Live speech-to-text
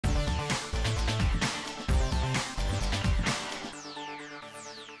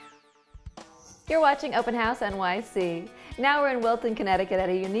You're watching Open House NYC. Now we're in Wilton, Connecticut at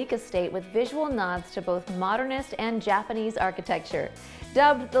a unique estate with visual nods to both modernist and Japanese architecture.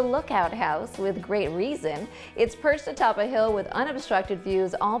 Dubbed the Lookout House with great reason, it's perched atop a hill with unobstructed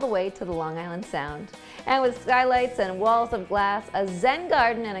views all the way to the Long Island Sound. And with skylights and walls of glass, a zen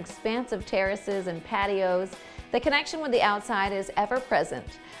garden and expansive terraces and patios, the connection with the outside is ever present,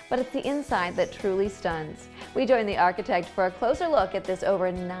 but it's the inside that truly stuns. We join the architect for a closer look at this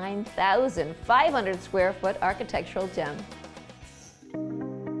over 9,500 square foot architectural gem.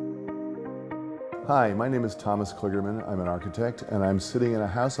 Hi, my name is Thomas Kligerman. I'm an architect, and I'm sitting in a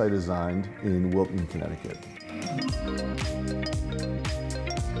house I designed in Wilton, Connecticut.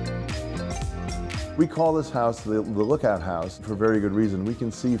 We call this house the Lookout House for a very good reason. We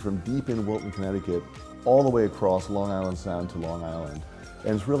can see from deep in Wilton, Connecticut, all the way across Long Island Sound to Long Island.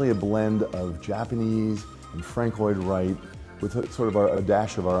 And it's really a blend of Japanese and Frank Lloyd Wright with sort of a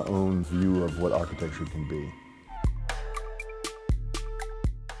dash of our own view of what architecture can be.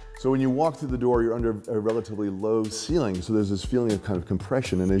 So when you walk through the door, you're under a relatively low ceiling, so there's this feeling of kind of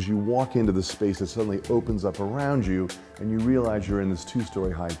compression, and as you walk into the space, it suddenly opens up around you, and you realize you're in this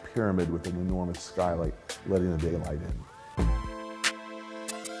two-story high pyramid with an enormous skylight letting the daylight in.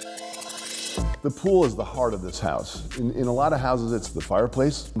 The pool is the heart of this house. In a lot of houses, it's the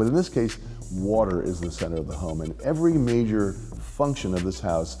fireplace, but in this case, water is the center of the home, and every major function of this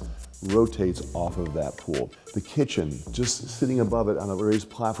house rotates off of that pool. The kitchen, just sitting above it on a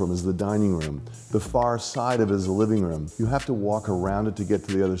raised platform, is the dining room. The far side of it is the living room. You have to walk around it to get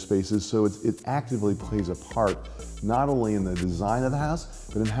to the other spaces, so it actively plays a part not only in the design of the house,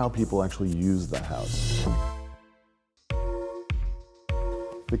 but in how people actually use the house.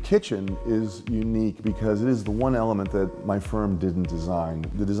 The kitchen is unique because it is the one element that my firm didn't design.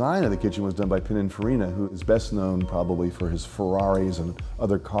 The design of the kitchen was done by Pininfarina, who is best known probably for his Ferraris and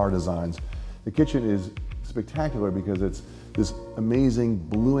other car designs. The kitchen is spectacular because it's this amazing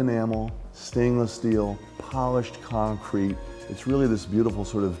blue enamel, stainless steel, polished concrete. It's really this beautiful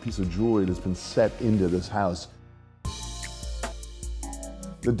sort of piece of jewelry that's been set into this house.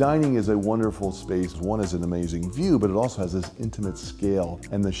 The dining is a wonderful space. One is an amazing view, but it also has this intimate scale.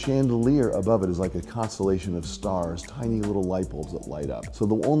 And the chandelier above it is like a constellation of stars, tiny little light bulbs that light up. So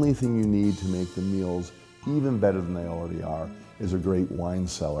the only thing you need to make the meals even better than they already are is a great wine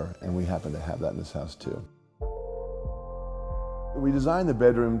cellar, and we happen to have that in this house too. We designed the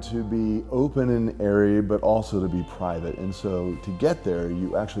bedroom to be open and airy, but also to be private. And so to get there,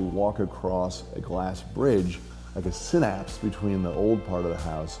 you actually walk across a glass bridge, like a synapse between the old part of the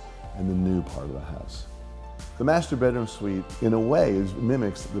house and the new part of the house. The master bedroom suite, in a way,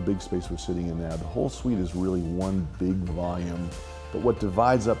 mimics the big space we're sitting in now. The whole suite is really one big volume, but what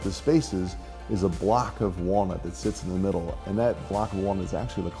divides up the spaces is a block of walnut that sits in the middle, and that block of walnut is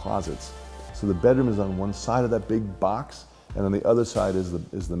actually the closets. So the bedroom is on one side of that big box, and on the other side is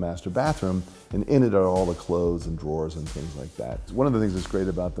the master bathroom, and in it are all the clothes and drawers and things like that. One of the things that's great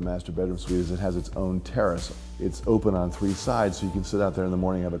about the master bedroom suite is it has its own terrace. It's open on three sides, so you can sit out there in the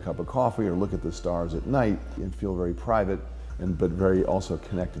morning, have a cup of coffee, or look at the stars at night and feel very private, but very also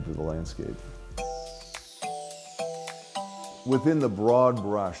connected to the landscape. Within the broad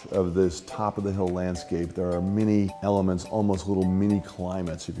brush of this top-of-the-hill landscape, there are many elements, almost little mini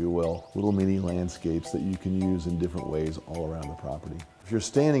climates, if you will, little mini landscapes that you can use in different ways all around the property. If you're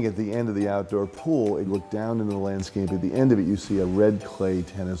standing at the end of the outdoor pool and look down into the landscape, at the end of it you see a red clay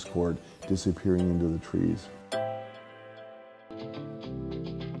tennis court disappearing into the trees.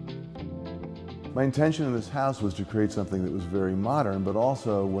 My intention in this house was to create something that was very modern, but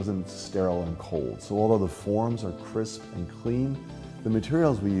also wasn't sterile and cold. So although the forms are crisp and clean, the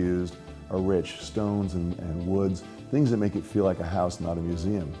materials we used are rich, stones and woods, things that make it feel like a house, not a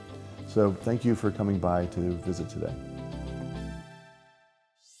museum. So thank you for coming by to visit today.